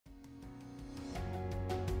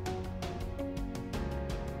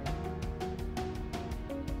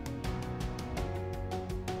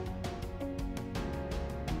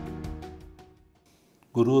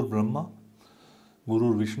Gurur Brahma,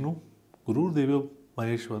 Gurur Vishnu, Gurur Deva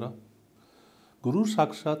Maheshwara, Guru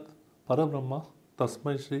Sakshat Parabrahma,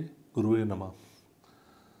 Tasmai Shri Guruve Namah.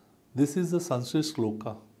 This is the Sanskrit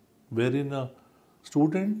sloka wherein a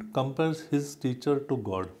student compares his teacher to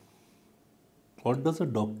God. What does a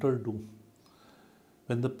doctor do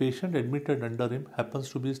when the patient admitted under him happens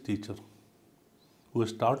to be his teacher, who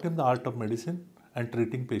has taught him the art of medicine and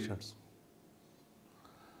treating patients?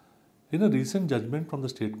 In a recent judgment from the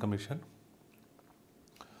State Commission,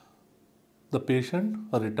 the patient,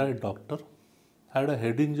 a retired doctor, had a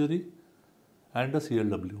head injury and a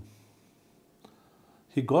CLW.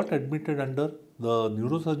 He got admitted under the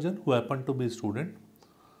neurosurgeon who happened to be a student.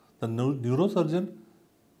 The neurosurgeon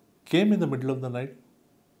came in the middle of the night,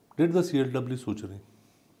 did the CLW suturing.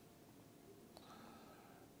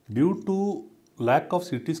 Due to lack of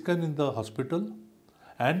CT scan in the hospital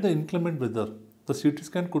and the inclement weather, the CT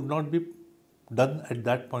scan could not be done at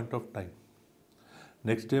that point of time.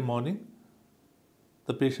 Next day morning,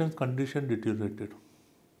 the patient's condition deteriorated.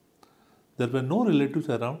 There were no relatives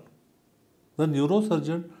around. The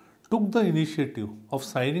neurosurgeon took the initiative of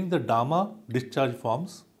signing the DAMA discharge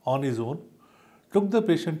forms on his own, took the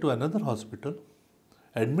patient to another hospital,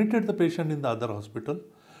 admitted the patient in the other hospital,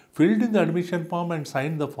 filled in the admission form and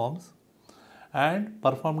signed the forms, and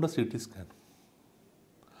performed a CT scan.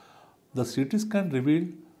 The CT scan revealed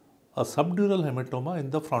a subdural hematoma in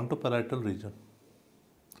the frontoparietal region.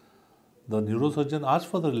 The neurosurgeon asked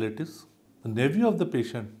for the relatives. The nephew of the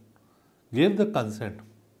patient gave the consent.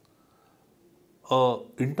 An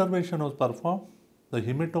intervention was performed. The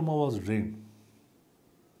hematoma was drained.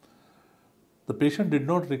 The patient did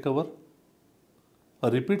not recover.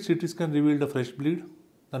 A repeat CT scan revealed a fresh bleed,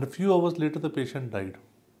 and a few hours later the patient died.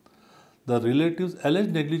 The relatives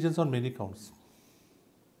alleged negligence on many counts.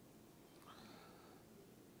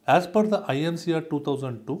 As per the IMCR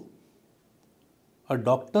 2002, a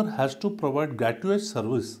doctor has to provide gratuitous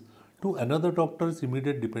service to another doctor's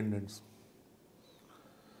immediate dependents.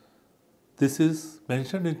 This is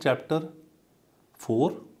mentioned in chapter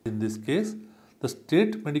 4. In this case, the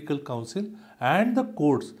State Medical Council and the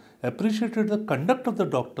courts appreciated the conduct of the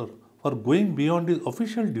doctor for going beyond his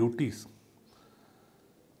official duties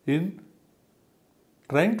in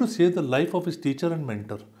trying to save the life of his teacher and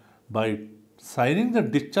mentor by signing the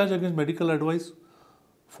discharge against medical advice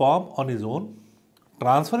form on his own,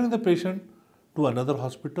 transferring the patient to another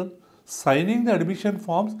hospital, signing the admission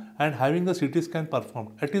forms and having the CT scan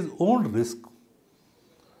performed at his own risk.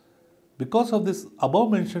 Because of this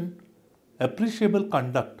above mentioned appreciable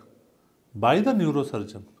conduct by the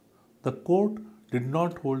neurosurgeon, the court did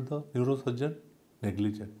not hold the neurosurgeon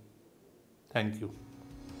negligent. Thank you.